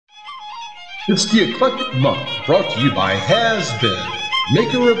It's the Eclectic Monk, brought to you by Has Been,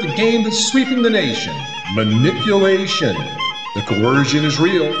 maker of the game that's sweeping the nation, Manipulation. The coercion is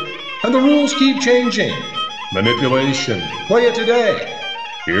real, and the rules keep changing. Manipulation. Play it today.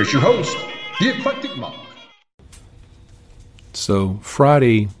 Here's your host, the Eclectic Monk. So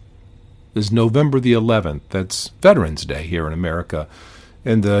Friday is November the 11th. That's Veterans Day here in America.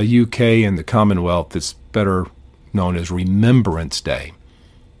 In the UK and the Commonwealth, it's better known as Remembrance Day.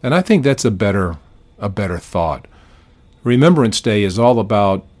 And I think that's a better thought. Remembrance Day is all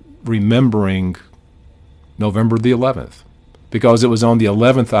about remembering November the 11th, because it was on the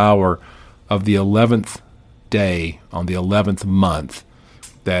 11th hour of the 11th day on the 11th month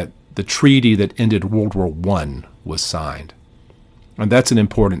that the treaty that ended World War I was signed. And that's an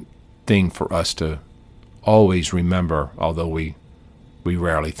important thing for us to always remember, although we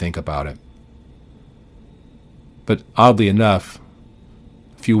rarely think about it. But oddly enough,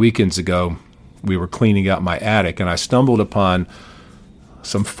 a few weekends ago, we were cleaning out my attic, and I stumbled upon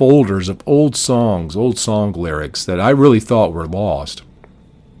some folders of old songs, old song lyrics that I really thought were lost.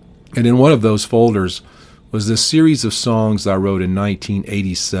 And in one of those folders was this series of songs I wrote in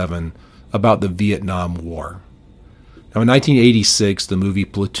 1987 about the Vietnam War. Now, in 1986, the movie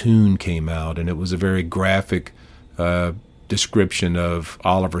Platoon came out, and it was a very graphic description of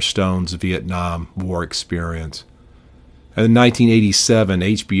Oliver Stone's Vietnam War experience. And in 1987,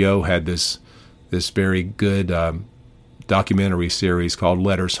 HBO had this very good documentary series called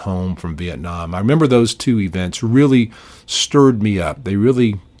Letters Home from Vietnam. I remember those two events really stirred me up. They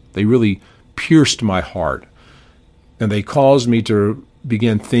really pierced my heart. And they caused me to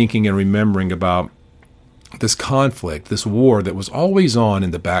begin thinking and remembering about this conflict, this war that was always on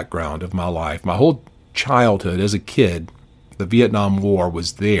in the background of my life. My whole childhood as a kid, the Vietnam War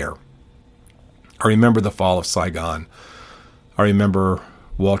was there. I remember the fall of Saigon. I remember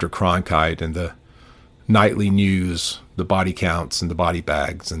Walter Cronkite and the nightly news, the body counts and the body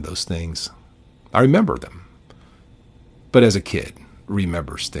bags and those things. I remember them. But as a kid,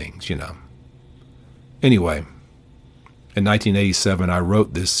 remembers things, you know. Anyway, in 1987, I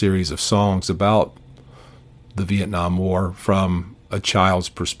wrote this series of songs about the Vietnam War from a child's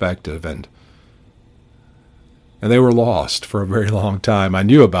perspective, and they were lost for a very long time. I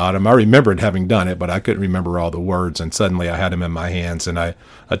knew about them. I remembered having done it, but I couldn't remember all the words, and suddenly I had them in my hands, and I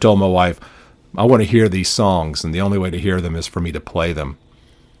told my wife, I want to hear these songs, and the only way to hear them is for me to play them.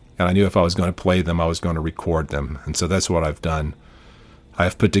 And I knew if I was going to play them, I was going to record them, and so that's what I've done. I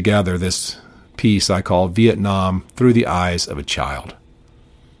have put together this piece I call Vietnam Through the Eyes of a Child.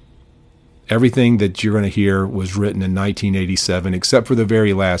 Everything that you're going to hear was written in 1987, except for the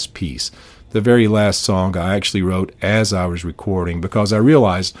very last piece. The very last song I actually wrote as I was recording, because I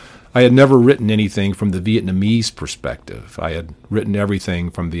realized I had never written anything from the Vietnamese perspective. I had written everything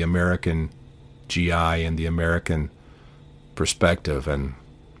from the American GI and the American perspective. And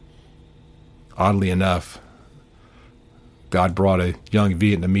oddly enough, God brought a young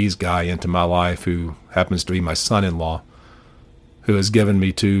Vietnamese guy into my life who happens to be my son-in-law, who has given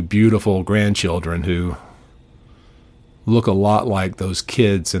me two beautiful grandchildren who look a lot like those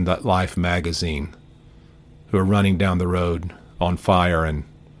kids in that Life magazine who are running down the road on fire and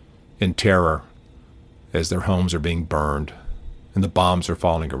in terror as their homes are being burned and the bombs are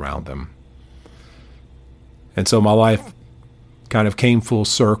falling around them. And so my life kind of came full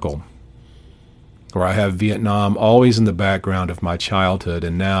circle, where I have Vietnam always in the background of my childhood,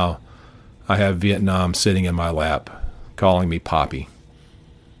 and now I have Vietnam sitting in my lap, calling me Poppy.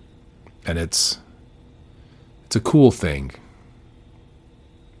 And it's a cool thing,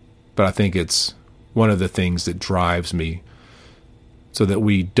 but I think it's one of the things that drives me so that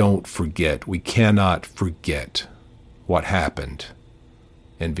we don't forget. We cannot forget what happened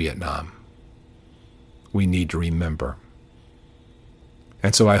in Vietnam. We need to remember.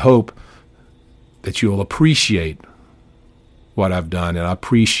 And so I hope that you'll appreciate what I've done, and I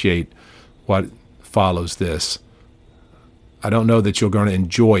appreciate what follows this. I don't know that you're going to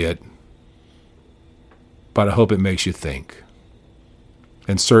enjoy it, but I hope it makes you think.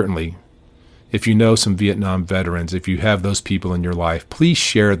 And certainly, if you know some Vietnam veterans, if you have those people in your life, please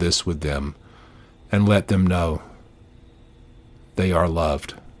share this with them and let them know they are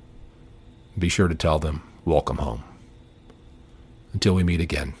loved. Be sure to tell them, welcome home. Until we meet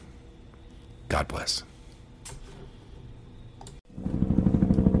again, God bless.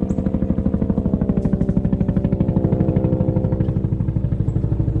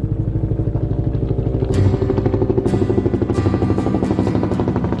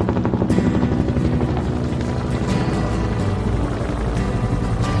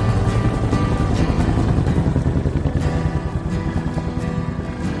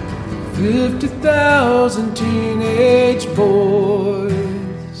 50,000 teenage boys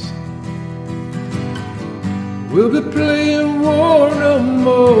will be playing war no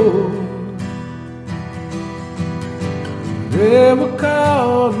more. They were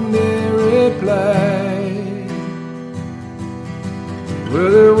called and they replied, well,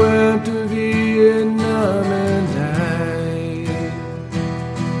 they went to Vietnam and died.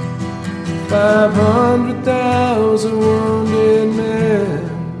 500,000 wounded men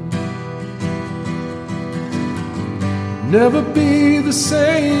never be the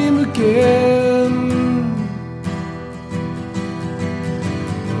same again.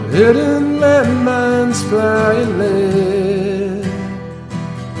 Hidden landmines flying lead,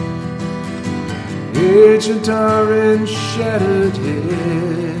 Agent Orange shattered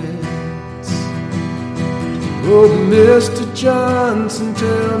heads. Oh, Mr. Johnson,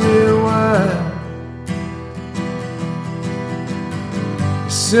 tell me why you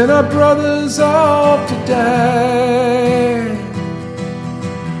sent our brothers off to die.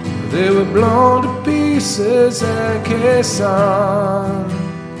 They were blown to pieces at Quezon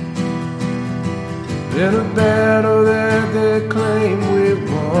in a battle that they claim we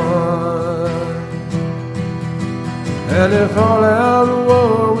won. And if all-out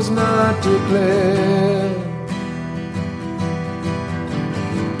war was not declared,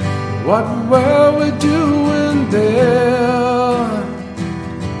 what were we doing there?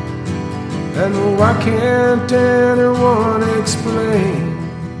 And why can't anyone explain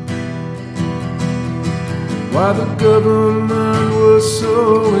why the government was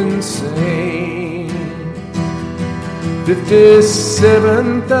so insane?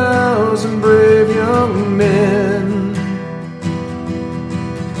 57,000 brave young men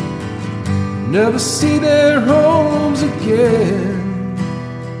never see their homes again,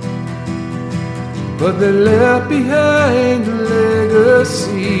 but they left behind a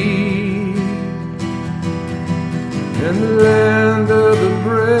legacy in the land of the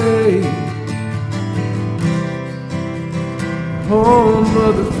brave, home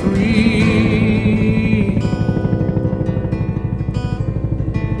of the free.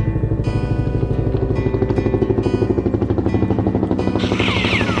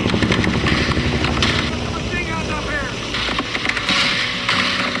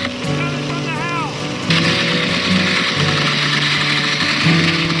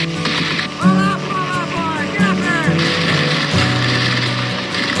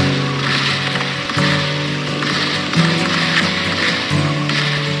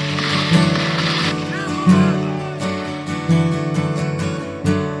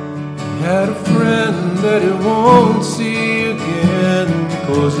 Had a friend that he won't see again,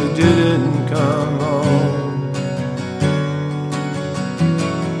 'cause he didn't come home.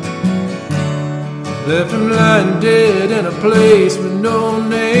 Left him lying dead in a place with no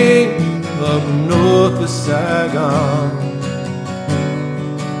name, up north of Saigon.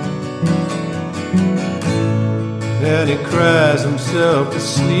 And he cries himself to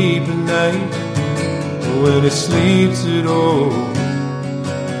sleep at night, when he sleeps at all.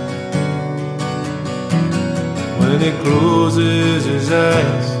 When he closes his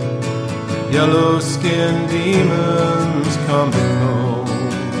eyes, yellow-skinned demons come home.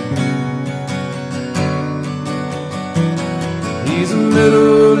 He's a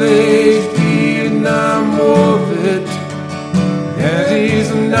middle-aged Vietnam War vet, and he's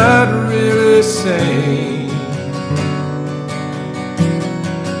not really sane.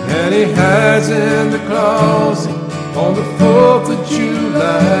 And he hides in the closet on the 4th of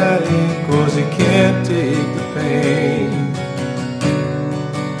July, 'cause he can't take the pain.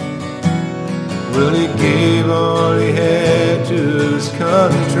 Well, he gave all he had to his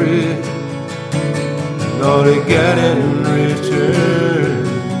country, and all he got in return,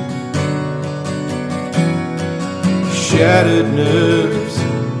 shattered nerves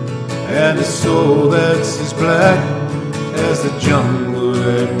and a soul that's as black as the jungle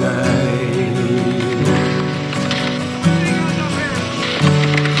at night.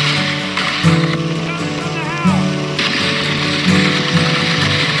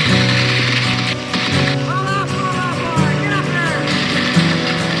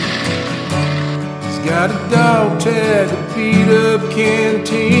 Got a dog tag, a beat-up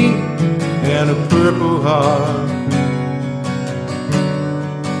canteen, and a Purple Heart.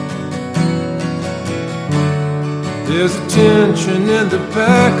 There's a tension in the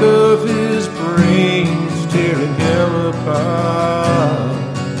back of his brain, tearing him apart.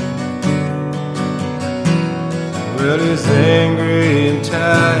 Well, he's angry and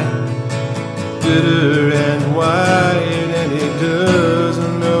tired, bitter and white, and he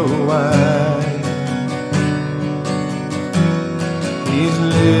doesn't know why. He's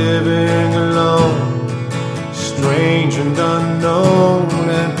living living alone, strange and unknown,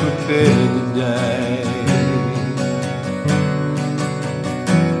 and prepared to die.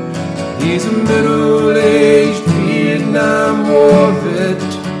 He's a middle-aged Vietnam War vet,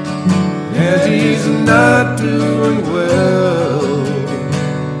 and he's not doing well.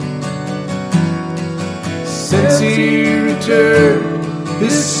 Since he returned,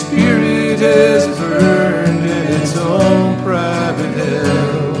 his spirit has burned in its own private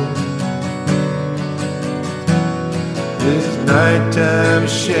hell. His nighttime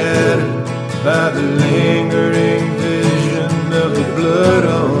shattered by the lingering vision of the blood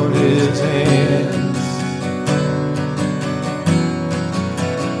on his hands.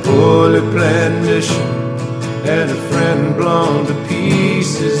 Poorly planned mission and a friend blown to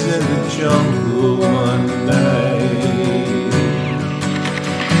pieces in the jungle one night.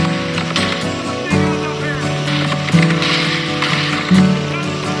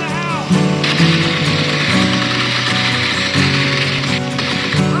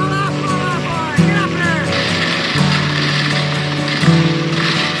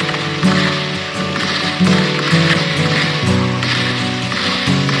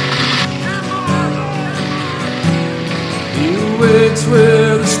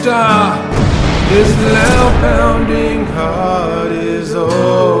 Where the star, his loud pounding heart is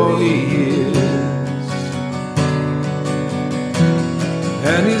all he is,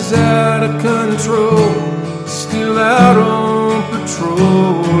 and he's out of control, still out on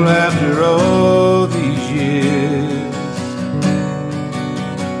patrol after all these years.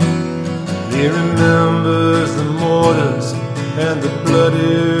 He remembers the mortars and the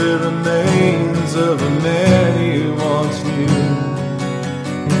bloody remains of a man he once knew,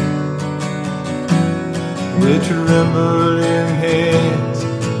 with trembling hands,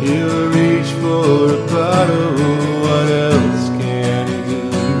 he'll reach for a bottle. What else can he do?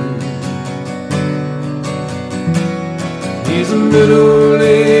 He's a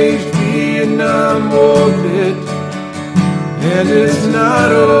middle-aged Vietnam War vet, and it's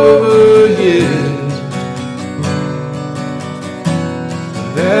not over yet.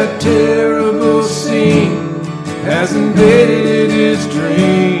 That terrible scene has invaded his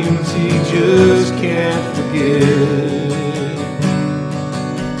dreams, he just can't forget.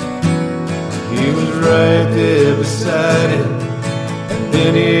 He was right there beside him, and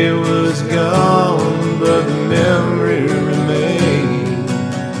then he was gone, but the memory remains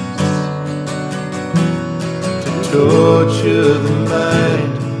to torture the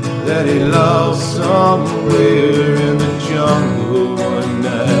mind that he lost somewhere in the jungle one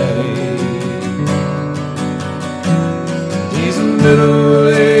night. He's a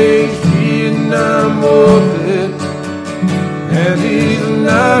middle-aged Vietnam War vet, and he's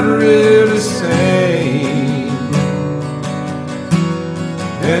not really sane,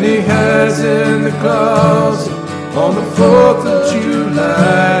 and he hides in the closet on the 4th of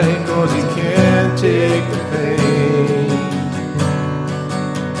July, 'cause he can't take the pain.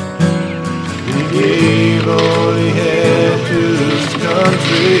 He gave all he had to his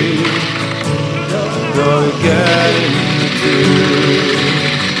country, all he got into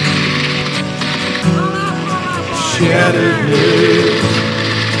shattered nerves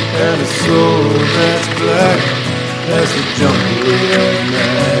and a soul that's black as the jungle at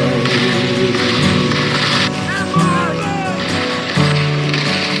night.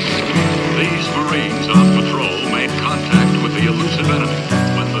 These Marines on patrol made contact with the elusive enemy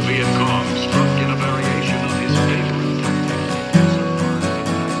when the Viet Cong struck in a variation of his favorite tactics.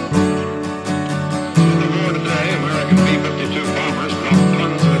 In the war today, American B-52 bombers dropped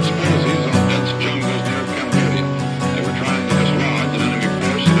tons of explosives on dense jungles near Cambodia. They were trying to dislodge an enemy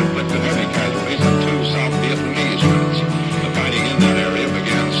force that inflicted heavy casualties on 2 South Vietnamese units. The fighting in that area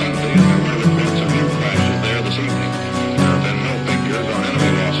began Sunday, and there were reports of new crashes there this evening. There have been no figures on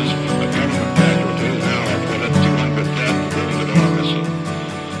enemy losses, but government casualties now are put at 200 dead, wounded, or missing.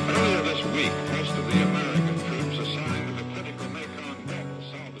 Earlier this week, most of the American troops assigned to the critical Mekong Delta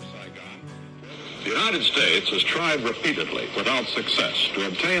south of Saigon. The United States has tried repeatedly, without success, to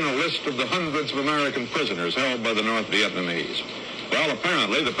obtain a list of the hundreds of American prisoners held by the North Vietnamese. Well,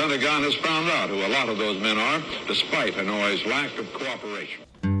 apparently, the Pentagon has found out who a lot of those men are, despite Hanoi's lack of cooperation.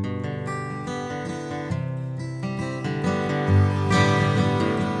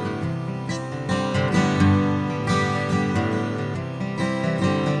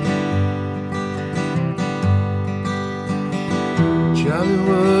 Charlie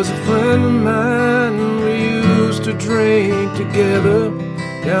was a friend of mine, we used to drink together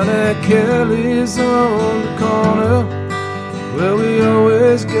down at Kelly's on the corner, where we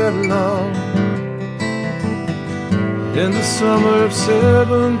always got along. In the summer of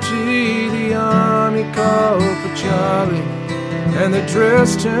 70, the army called for Charlie, and they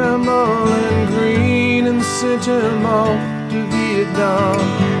dressed him all in green and sent him off to Vietnam.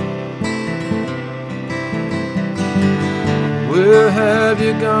 Where have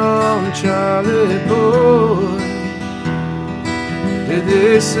you gone, Charlie boy? Did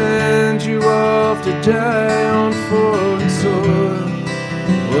they send you off to die on foreign soil?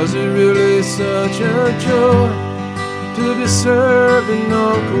 Was it really such a joy to be serving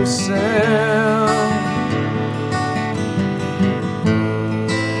Uncle Sam?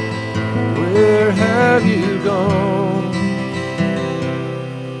 Where have you gone,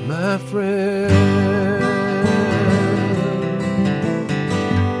 my friend?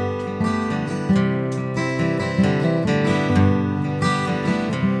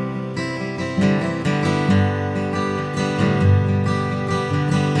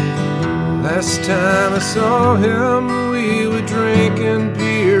 Last time I saw him, we were drinking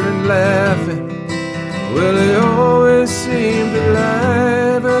beer and laughing. Well, he always seemed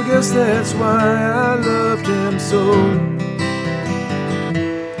alive. I guess that's why I loved him so.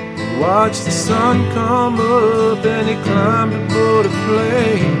 Watched the sun come up and he climbed aboard a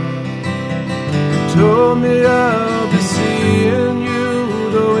plane. Told me I'll be seeing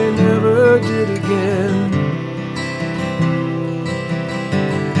you, though he never did again.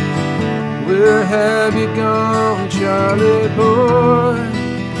 Where have you gone, Charlie boy?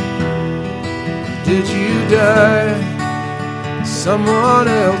 Did you die someone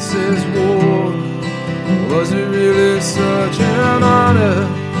else's war? Was it really such an honor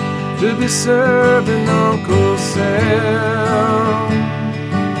to be serving Uncle Sam?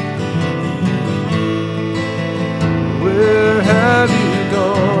 Where have you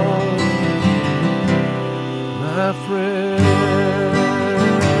gone, my friend?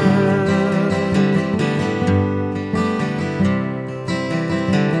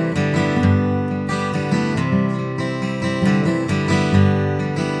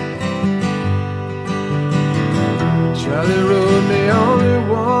 Charlie wrote me only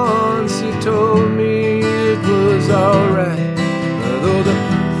once. He told me it was alright, though the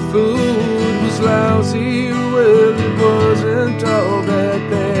food was lousy. Well, it wasn't all that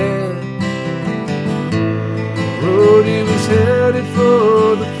bad. Wrote he was headed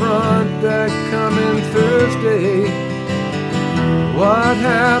for the front that coming Thursday. What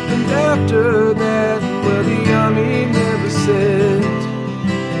happened after that? Well, the army never said.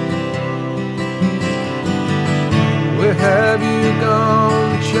 Where have you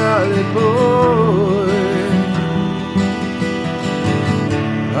gone, Charlie boy?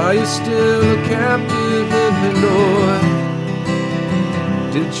 Are you still a captive in Hanoi?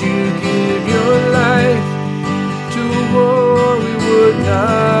 Did you give your life to a war we would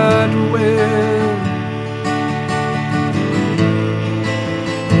not win?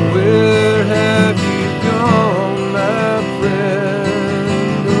 Where have you gone, my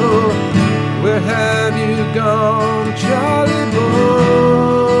friend? Oh, where have you gone, Charlie boy?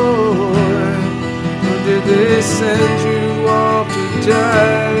 Or did they send you off to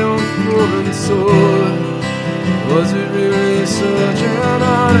die on foreign soil? Was it really such an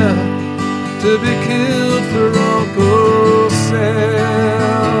honor to be killed for Uncle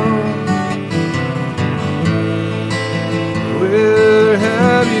Sam? Where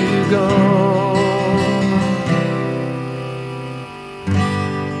have you gone?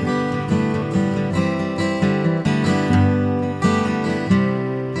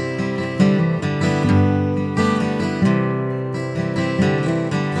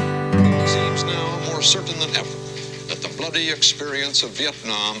 Certain than ever that the bloody experience of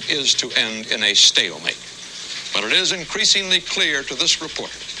Vietnam is to end in a stalemate. But it is increasingly clear to this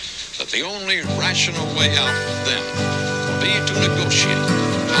report that the only rational way out then will be to negotiate,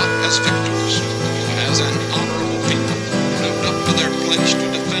 not as victors, but as an honorable people who lived up to their pledge to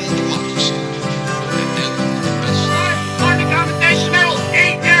defend democracy. Army Commendation Medal,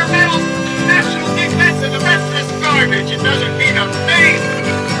 8 Air Medals, National Defense, and the rest of this garbage. It doesn't mean a thing.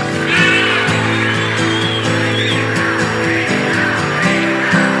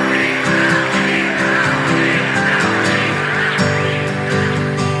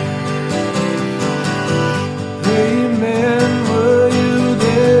 Hey man, were you there?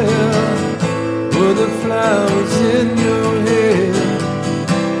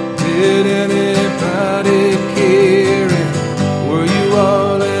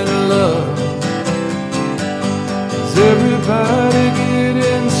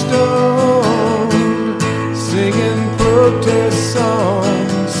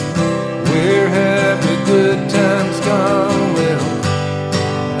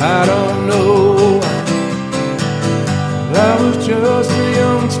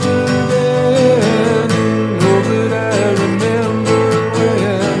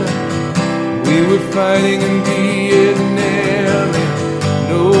 fighting in Vietnam, and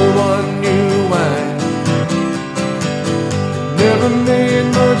no one knew why. It never made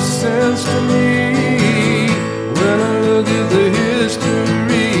much sense to me when I look at the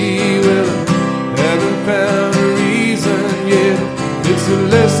history. Well, I haven't found a reason yet. It's a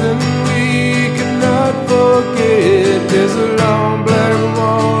lesson we cannot forget. There's a long black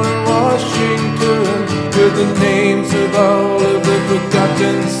wall in Washington with the names of all of the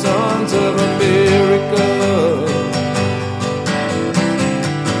forgotten sons of America.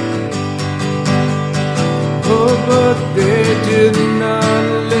 Oh, but they did not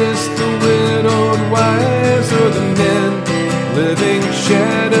list the widowed wives or the men living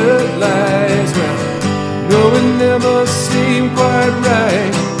shattered lives. Well, no, it never seemed quite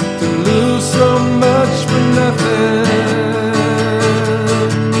right to lose so much for nothing.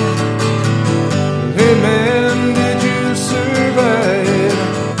 Hey man, did you survive?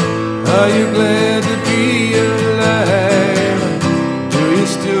 Are you glad to be alive? Do you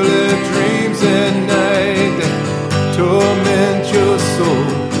still have dreams at night that torment your soul?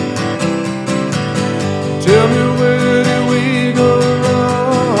 Tell me, where did we go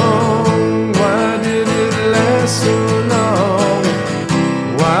wrong? Why did it last so long?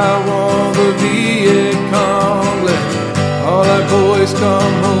 Why won't the Viet Cong let all our boys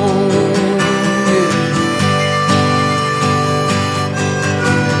come home?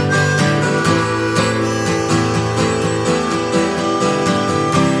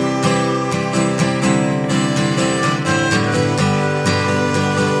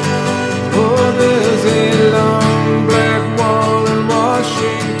 There's a long black wall in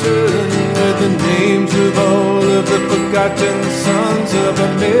Washington with the names of all of the forgotten sons of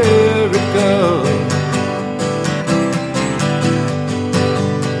America.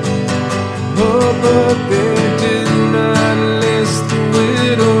 Oh, but they did not list the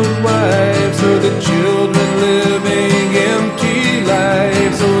widowed wives or the children living empty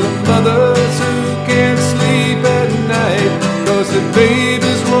lives or the mothers who can't sleep at night 'cause the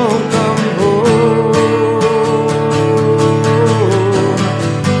babies won't come home.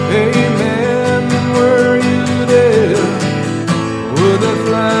 Hey man, were you there? Were the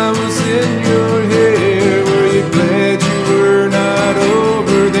flowers in your hair? Were you glad you were not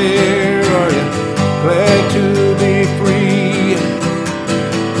over there? Are you glad to be free?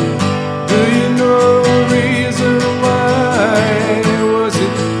 Do you know the reason why? Was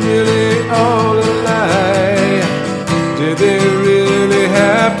it really all a lie? Did they really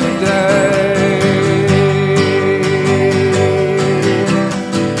have to die?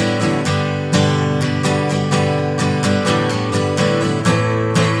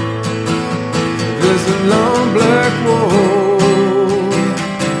 There's a long black wall.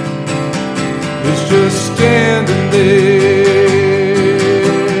 It's just standing there.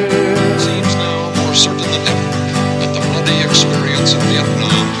 Seems now more certain than ever that the bloody experience of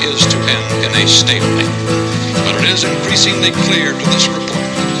Vietnam is to end in a stalemate. But it is increasingly clear to this report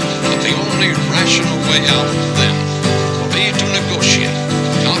that the only rational way out then will be to negotiate,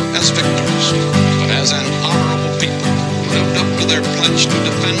 not as victors, but as an honorable people who lived up to their pledge to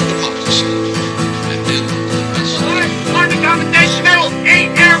defend democracy and did as Army Commendation Medal,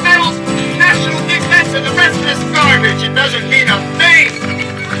 8 Air Medals, National Defense, and the rest of this garbage. It doesn't mean a thing.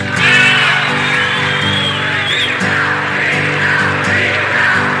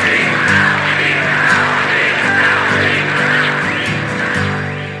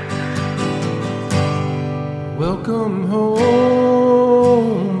 Welcome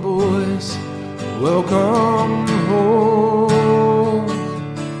home, boys. Welcome home.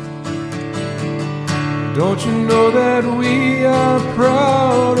 Don't you know that we are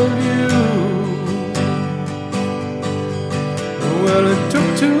proud of you? Well, it took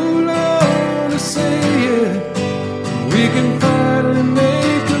too long to say it. We can finally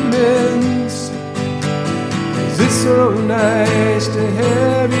make amends. 'Cause it's so nice to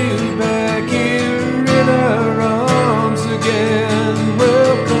have you back here in our arms again.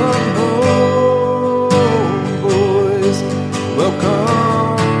 Welcome home, boys.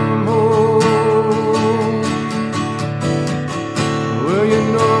 Welcome home. Well, you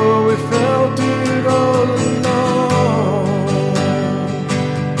know we felt it all along.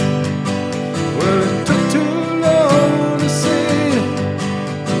 Well, it took too long to say it.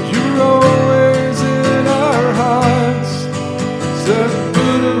 You're always in our hearts. So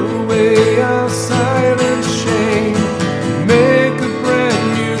put away our silent shame. Make a brand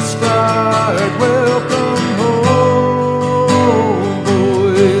new start. Welcome home,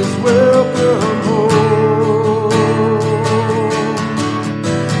 boys. Welcome home.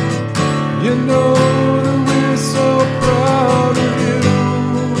 You know that we're so proud of you.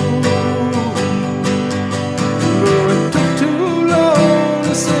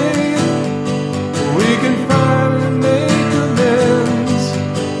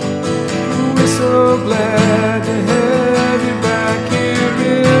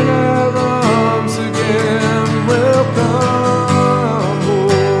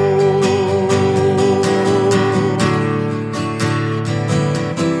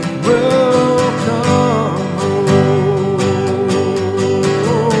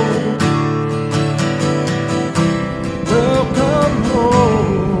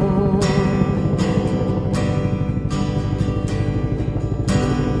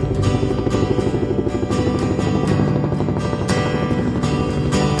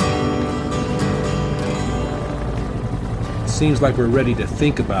 seems like we're ready to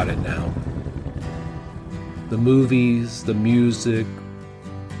think about it now. The movies, the music,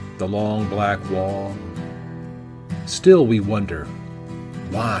 the long black wall. Still we wonder,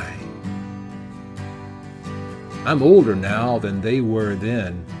 why? I'm older now than they were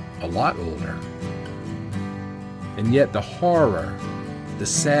then, a lot older. And yet the horror, the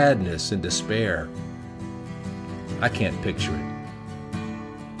sadness and despair, I can't picture it.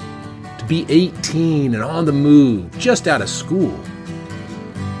 To be 18 and on the move, just out of school,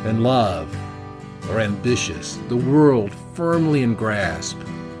 and love or ambitious, the world firmly in grasp,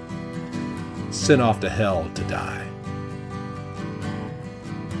 sent off to hell to die.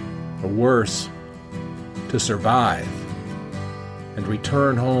 Or worse, to survive and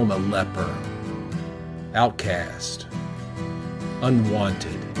return home a leper, outcast,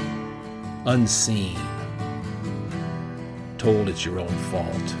 unwanted, unseen, told it's your own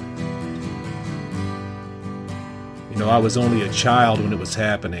fault. You know, I was only a child when it was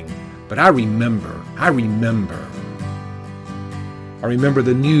happening, but I remember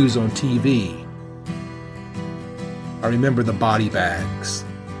the news on TV. I remember the body bags.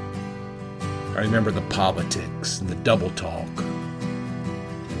 I remember the politics and the double talk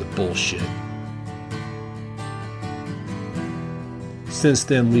and the bullshit. Since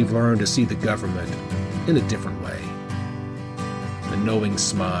then, we've learned to see the government in a different way. A knowing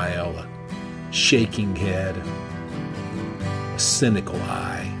smile, a shaking head, a cynical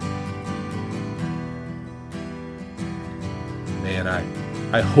eye. Man,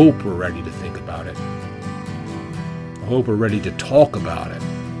 I hope we're ready to think about it. I hope we're ready to talk about it.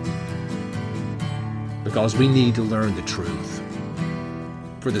 Because we need to learn the truth.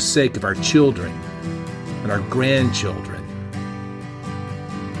 For the sake of our children and our grandchildren.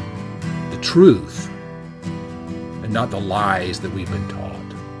 The truth, and not the lies that we've been taught.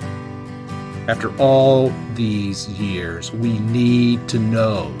 After all these years, we need to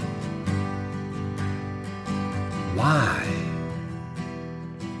know why.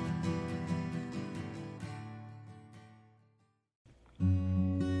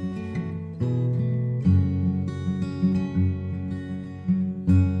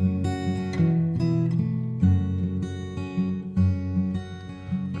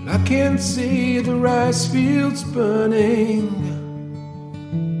 I can see the rice fields burning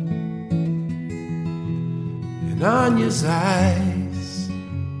in Anya's eyes.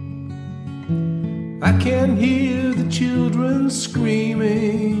 I can hear the children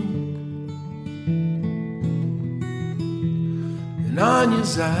screaming in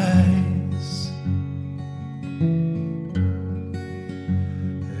Anya's eyes.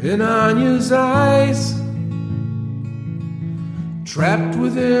 In Anya's eyes, trapped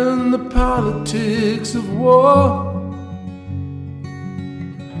within the politics of war.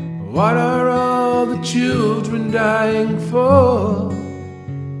 What are all the children dying for?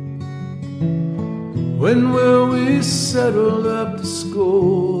 When will we settle up the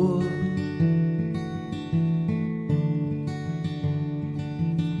score?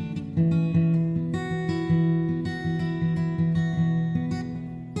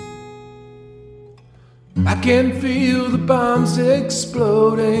 I can feel the bombs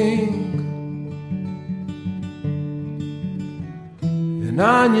exploding in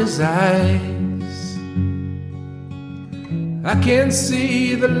Anya's eyes. I can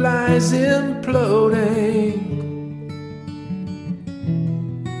see the lies imploding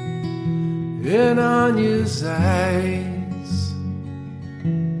in Anya's eyes.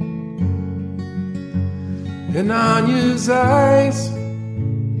 In Anya's eyes,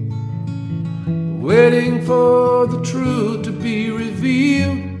 waiting for the truth to be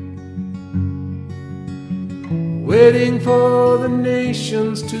revealed, waiting for the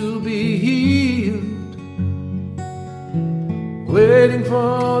nations to be healed, waiting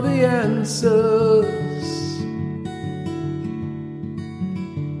for the answers.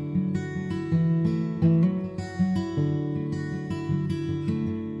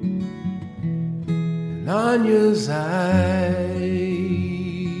 In Anya's eyes.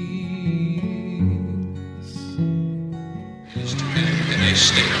 In a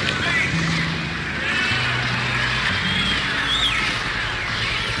statement.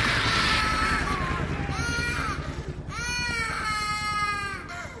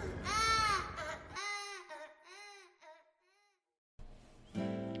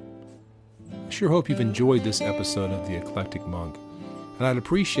 I sure hope you've enjoyed this episode of The Eclectic Monk, and I'd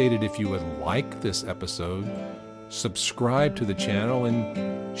appreciate it if you would like this episode, subscribe to the channel,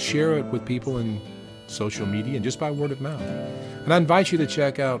 and share it with people in social media and just by word of mouth. And I invite you to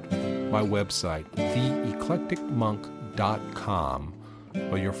check out my website, theeclecticmonk.com,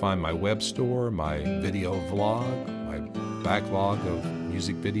 where you'll find my web store, my video vlog, my backlog of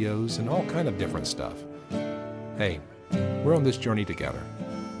music videos and all kind of different stuff. Hey, we're on this journey together.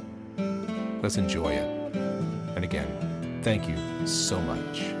 Let's enjoy it. And again, thank you so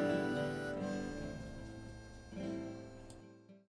much.